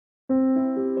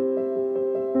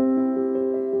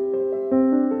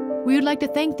We'd like to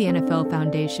thank the NFL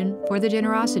Foundation for their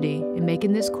generosity in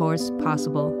making this course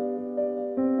possible.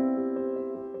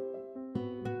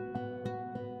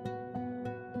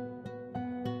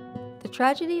 The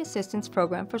Tragedy Assistance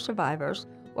Program for Survivors,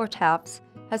 or TAPS,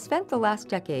 has spent the last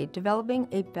decade developing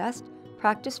a best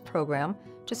practice program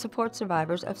to support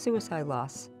survivors of suicide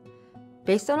loss.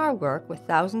 Based on our work with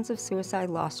thousands of suicide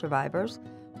loss survivors,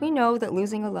 we know that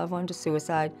losing a loved one to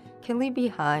suicide can leave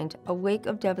behind a wake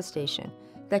of devastation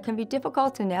that can be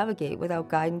difficult to navigate without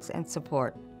guidance and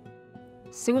support.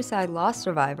 Suicide loss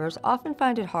survivors often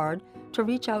find it hard to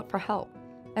reach out for help,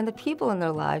 and the people in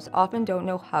their lives often don't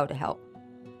know how to help.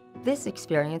 This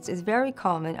experience is very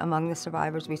common among the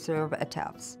survivors we serve at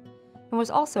TAPS, and was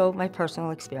also my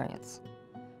personal experience.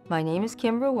 My name is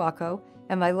Kim Ruocco,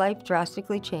 and my life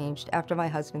drastically changed after my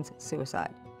husband's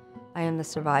suicide. I am the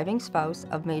surviving spouse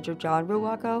of Major John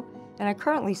Ruocco, and I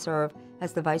currently serve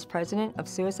as the Vice President of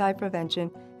Suicide Prevention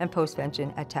and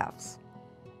Postvention at TAPS.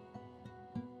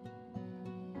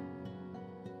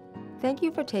 Thank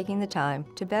you for taking the time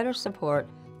to better support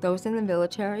those in the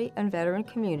military and veteran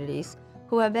communities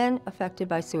who have been affected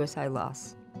by suicide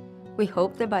loss. We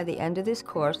hope that by the end of this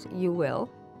course you will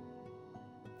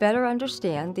better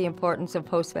understand the importance of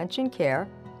postvention care,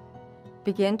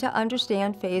 begin to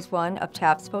understand Phase 1 of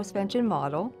TAP's postvention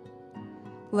model,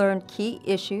 learn key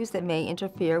issues that may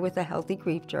interfere with a healthy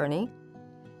grief journey,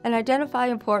 and identify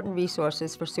important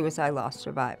resources for suicide loss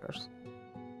survivors.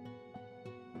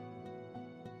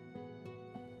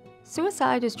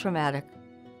 Suicide is traumatic.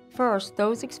 First,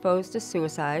 those exposed to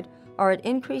suicide are at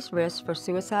increased risk for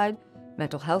suicide,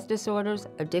 mental health disorders,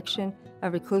 addiction,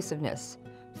 and reclusiveness.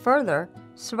 Further,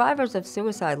 survivors of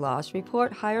suicide loss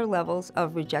report higher levels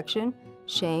of rejection,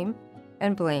 shame,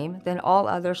 and blame than all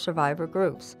other survivor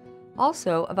groups.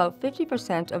 Also, about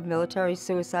 50% of military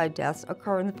suicide deaths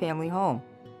occur in the family home.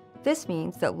 This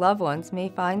means that loved ones may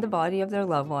find the body of their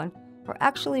loved one or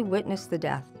actually witness the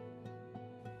death.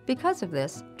 Because of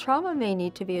this, trauma may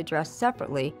need to be addressed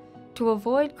separately to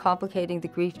avoid complicating the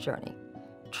grief journey.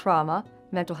 Trauma,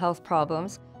 mental health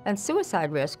problems, and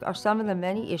suicide risk are some of the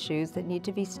many issues that need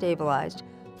to be stabilized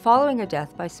following a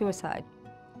death by suicide.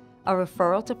 A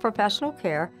referral to professional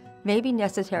care may be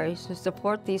necessary to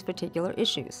support these particular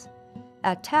issues.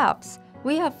 At TAPS,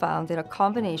 we have found that a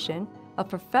combination of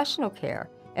professional care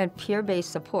and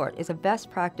peer-based support is a best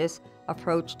practice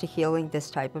approach to healing this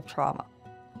type of trauma.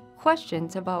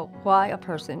 Questions about why a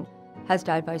person has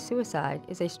died by suicide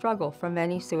is a struggle for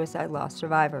many suicide loss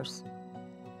survivors.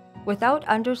 Without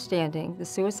understanding the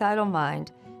suicidal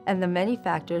mind and the many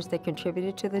factors that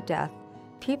contributed to the death,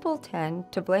 people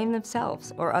tend to blame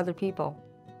themselves or other people.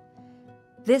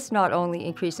 This not only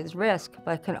increases risk,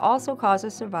 but can also cause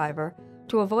a survivor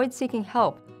to avoid seeking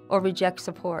help or reject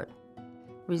support.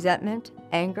 Resentment,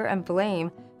 anger, and blame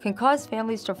can cause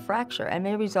families to fracture and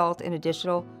may result in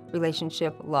additional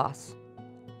relationship loss.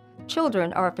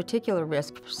 Children are a particular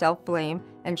risk for self-blame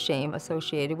and shame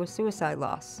associated with suicide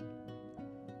loss.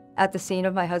 At the scene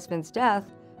of my husband's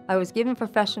death, I was given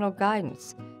professional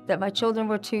guidance that my children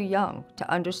were too young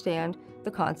to understand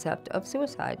the concept of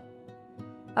suicide.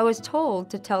 I was told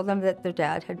to tell them that their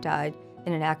dad had died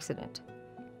in an accident.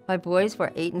 My boys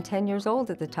were 8 and 10 years old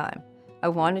at the time. I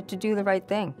wanted to do the right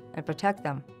thing and protect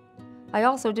them. I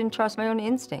also didn't trust my own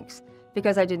instincts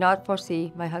because I did not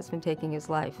foresee my husband taking his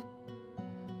life.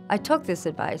 I took this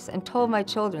advice and told my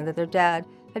children that their dad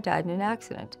had died in an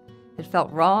accident. It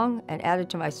felt wrong and added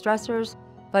to my stressors,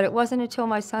 but it wasn't until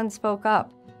my son spoke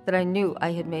up that I knew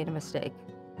I had made a mistake.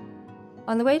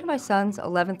 On the way to my son's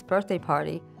 11th birthday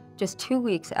party, just 2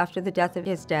 weeks after the death of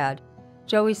his dad,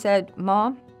 Joey said,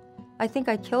 "Mom, I think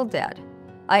I killed Dad.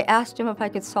 I asked him if I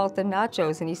could salt the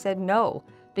nachos and he said no,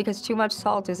 because too much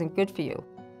salt isn't good for you.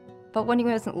 But when he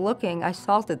wasn't looking, I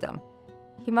salted them.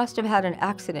 He must have had an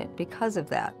accident because of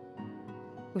that."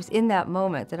 It was in that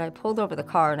moment that I pulled over the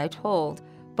car and I told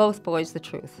both boys the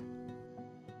truth.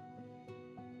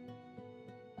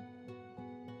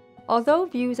 Although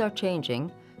views are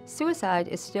changing, suicide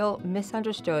is still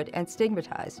misunderstood and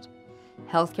stigmatized.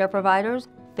 Healthcare providers,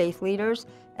 faith leaders,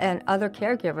 and other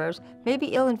caregivers may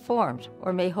be ill-informed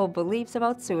or may hold beliefs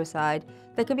about suicide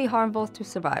that can be harmful to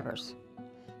survivors.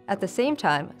 At the same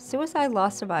time, suicide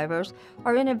loss survivors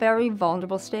are in a very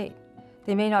vulnerable state.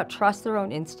 They may not trust their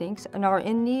own instincts and are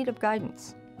in need of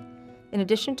guidance. In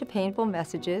addition to painful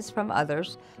messages from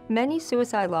others, many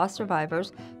suicide loss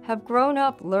survivors have grown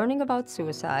up learning about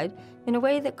suicide in a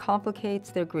way that complicates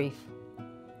their grief.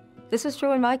 This is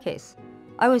true in my case.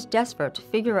 I was desperate to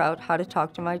figure out how to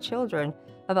talk to my children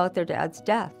about their dad's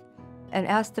death and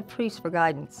asked the priest for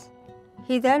guidance.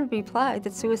 He then replied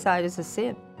that suicide is a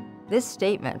sin. This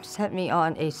statement sent me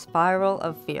on a spiral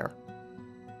of fear.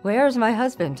 Where is my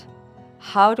husband?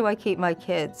 How do I keep my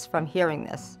kids from hearing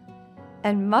this?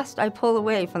 And must I pull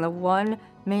away from the one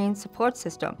main support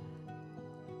system?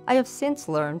 I have since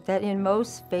learned that in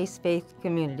most faith-based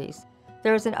communities,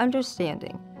 there is an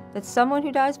understanding that someone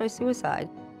who dies by suicide,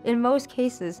 in most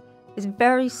cases, is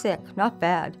very sick, not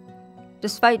bad.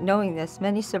 Despite knowing this,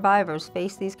 many survivors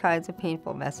face these kinds of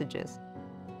painful messages.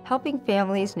 Helping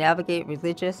families navigate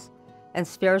religious and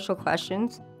spiritual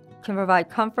questions can provide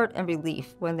comfort and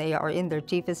relief when they are in their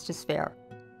deepest despair.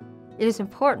 It is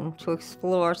important to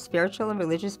explore spiritual and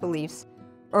religious beliefs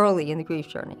early in the grief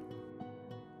journey.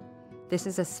 This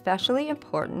is especially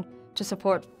important to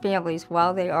support families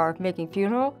while they are making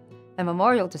funeral and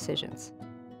memorial decisions.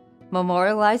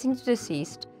 Memorializing the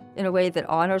deceased in a way that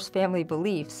honors family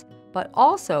beliefs but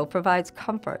also provides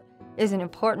comfort is an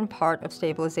important part of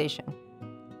stabilization.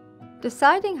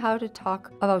 Deciding how to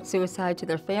talk about suicide to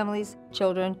their families,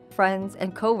 children, friends,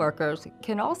 and co-workers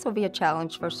can also be a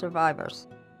challenge for survivors.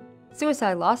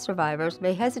 Suicide loss survivors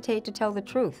may hesitate to tell the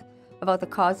truth about the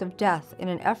cause of death in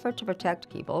an effort to protect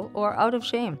people or out of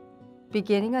shame.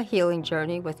 Beginning a healing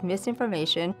journey with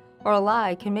misinformation or a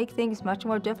lie can make things much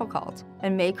more difficult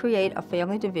and may create a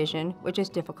family division which is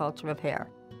difficult to repair.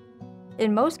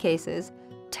 In most cases,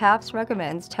 TAPS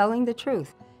recommends telling the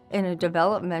truth in a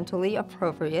developmentally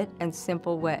appropriate and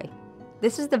simple way.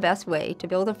 This is the best way to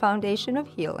build a foundation of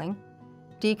healing,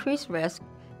 decrease risk,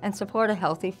 and support a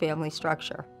healthy family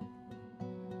structure.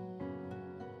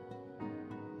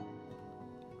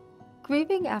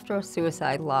 Grieving after a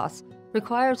suicide loss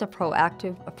requires a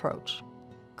proactive approach.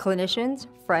 Clinicians,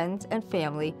 friends, and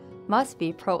family must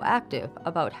be proactive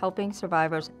about helping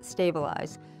survivors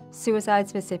stabilize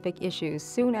suicide-specific issues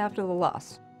soon after the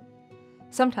loss.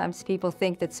 Sometimes people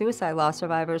think that suicide loss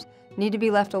survivors need to be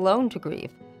left alone to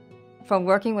grieve. From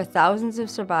working with thousands of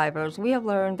survivors, we have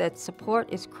learned that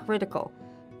support is critical.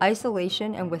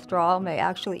 Isolation and withdrawal may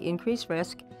actually increase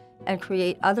risk and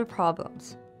create other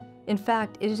problems. In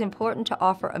fact, it is important to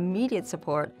offer immediate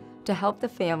support to help the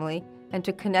family and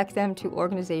to connect them to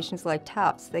organizations like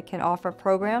TAPS that can offer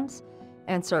programs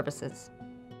and services.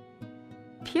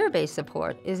 Peer-based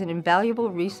support is an invaluable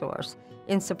resource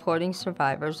in supporting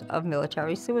survivors of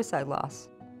military suicide loss.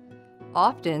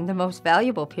 Often, the most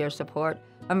valuable peer support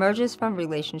emerges from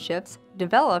relationships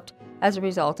developed as a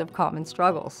result of common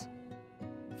struggles.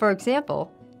 For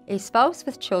example, a spouse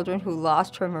with children who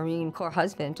lost her Marine Corps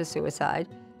husband to suicide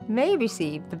may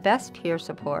receive the best peer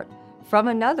support from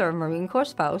another Marine Corps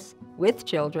spouse with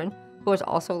children who has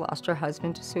also lost her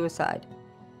husband to suicide.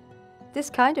 This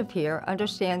kind of peer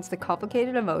understands the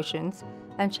complicated emotions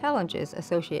and challenges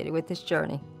associated with this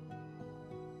journey.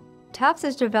 TAPS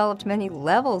has developed many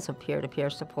levels of peer-to-peer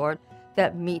support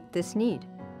that meet this need.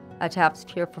 TAPS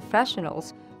peer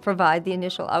professionals provide the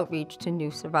initial outreach to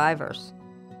new survivors.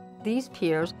 These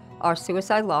peers are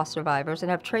suicide loss survivors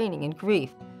and have training in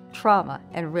grief, trauma,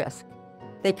 and risk.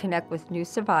 They connect with new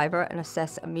survivor and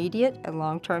assess immediate and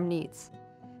long-term needs.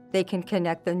 They can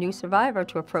connect the new survivor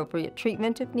to appropriate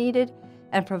treatment if needed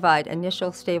and provide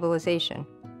initial stabilization.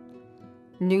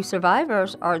 New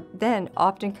survivors are then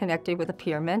often connected with a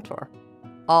peer mentor.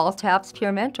 All TAPS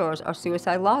peer mentors are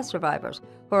suicide loss survivors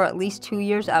who are at least 2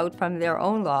 years out from their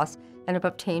own loss and have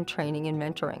obtained training in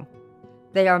mentoring.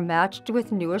 They are matched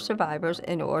with newer survivors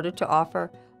in order to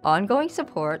offer ongoing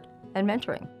support and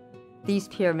mentoring. These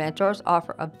peer mentors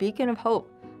offer a beacon of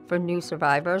hope for new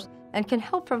survivors and can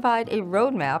help provide a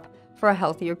roadmap for a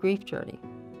healthier grief journey.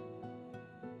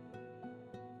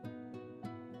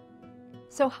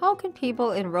 So how can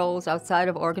people in roles outside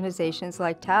of organizations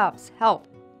like TAPS help?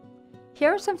 Here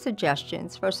are some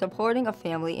suggestions for supporting a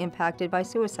family impacted by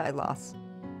suicide loss.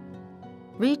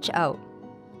 Reach out.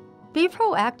 Be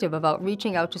proactive about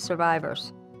reaching out to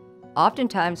survivors.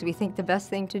 Oftentimes, we think the best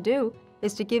thing to do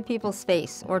is to give people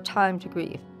space or time to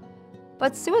grieve.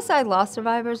 But suicide loss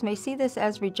survivors may see this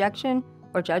as rejection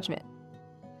or judgment.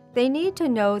 They need to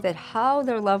know that how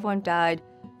their loved one died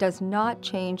does not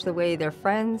change the way their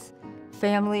friends,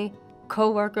 family,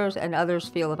 co-workers, and others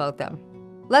feel about them.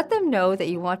 Let them know that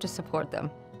you want to support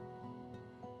them.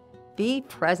 Be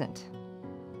present.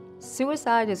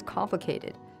 Suicide is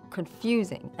complicated,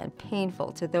 confusing, and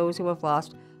painful to those who have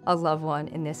lost a loved one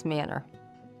in this manner.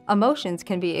 Emotions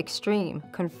can be extreme,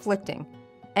 conflicting,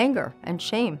 anger, and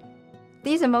shame.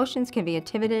 These emotions can be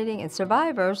intimidating, and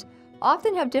survivors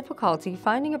often have difficulty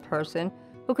finding a person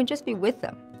who can just be with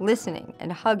them, listening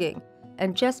and hugging,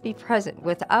 and just be present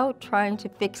without trying to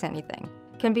fix anything.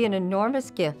 It can be an enormous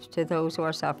gift to those who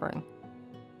are suffering.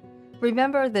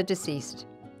 Remember the deceased.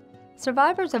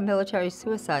 Survivors of military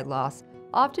suicide loss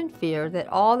often fear that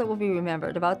all that will be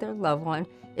remembered about their loved one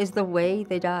is the way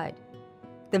they died.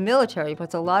 The military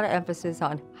puts a lot of emphasis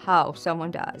on how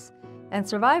someone dies, and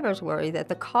survivors worry that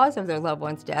the cause of their loved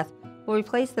one's death will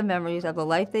replace the memories of the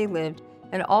life they lived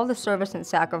and all the service and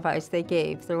sacrifice they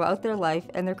gave throughout their life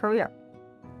and their career.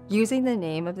 Using the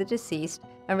name of the deceased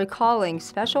and recalling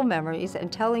special memories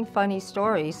and telling funny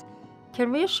stories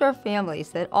can reassure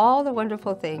families that all the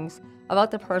wonderful things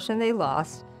about the person they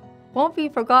lost won't be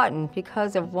forgotten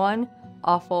because of one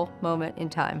awful moment in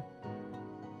time.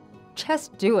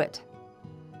 Just do it.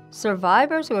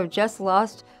 Survivors who have just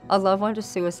lost a loved one to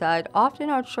suicide often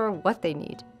aren't sure what they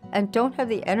need and don't have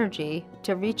the energy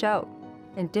to reach out.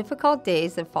 In difficult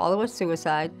days that follow a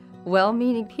suicide,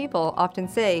 well-meaning people often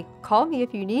say, "Call me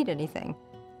if you need anything."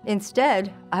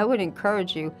 Instead, I would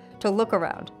encourage you to look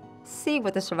around, see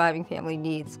what the surviving family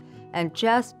needs, and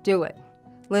just do it.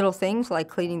 Little things like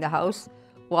cleaning the house,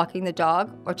 walking the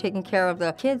dog, or taking care of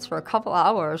the kids for a couple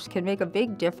hours can make a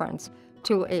big difference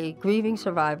to a grieving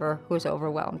survivor who is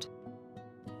overwhelmed.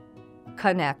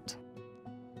 Connect.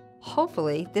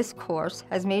 Hopefully, this course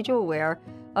has made you aware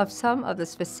of some of the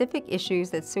specific issues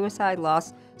that suicide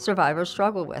loss survivors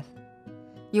struggle with.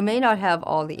 You may not have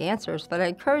all the answers, but I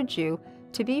encourage you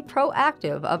to be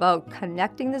proactive about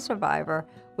connecting the survivor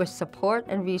with support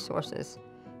and resources.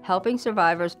 Helping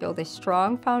survivors build a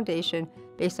strong foundation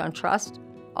based on trust,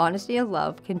 honesty, and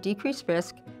love can decrease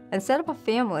risk and set up a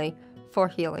family for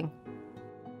healing.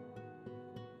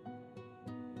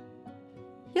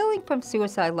 Healing from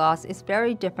suicide loss is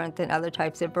very different than other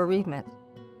types of bereavement.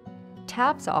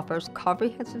 TAPS offers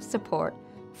comprehensive support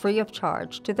free of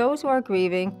charge to those who are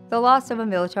grieving the loss of a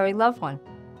military loved one.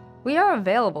 We are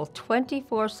available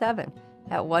 24/7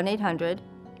 at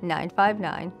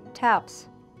 1-800-959-TAPS.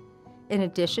 In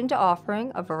addition to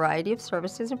offering a variety of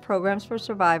services and programs for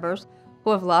survivors who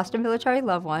have lost a military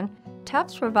loved one,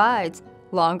 TAPS provides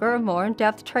longer and more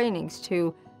in-depth trainings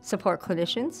to support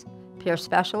clinicians, peer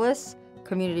specialists,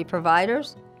 community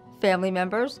providers, family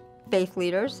members, faith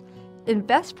leaders, in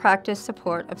best practice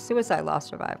support of suicide loss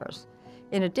survivors.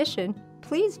 In addition,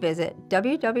 please visit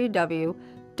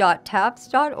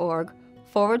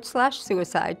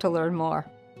www.taps.org/suicide to learn more.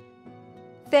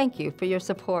 Thank you for your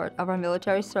support of our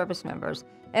military service members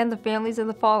and the families of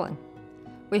the fallen.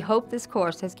 We hope this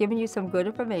course has given you some good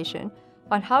information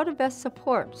on how to best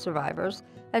support survivors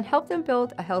and help them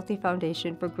build a healthy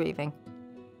foundation for grieving.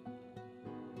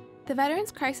 The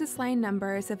Veterans Crisis Line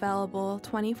number is available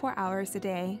 24 hours a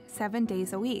day, 7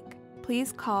 days a week.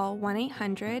 Please call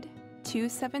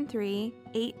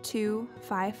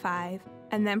 1-800-273-8255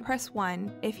 and then press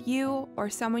 1 if you or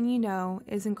someone you know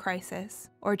is in crisis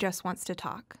or just wants to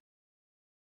talk.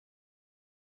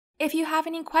 If you have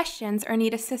any questions or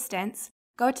need assistance,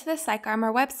 go to the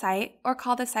PsychArmor website or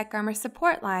call the PsychArmor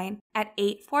support line at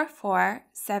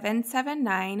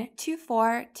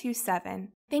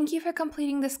 844-779-2427. Thank you for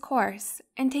completing this course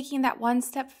and taking that one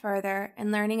step further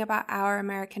in learning about our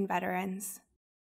American veterans.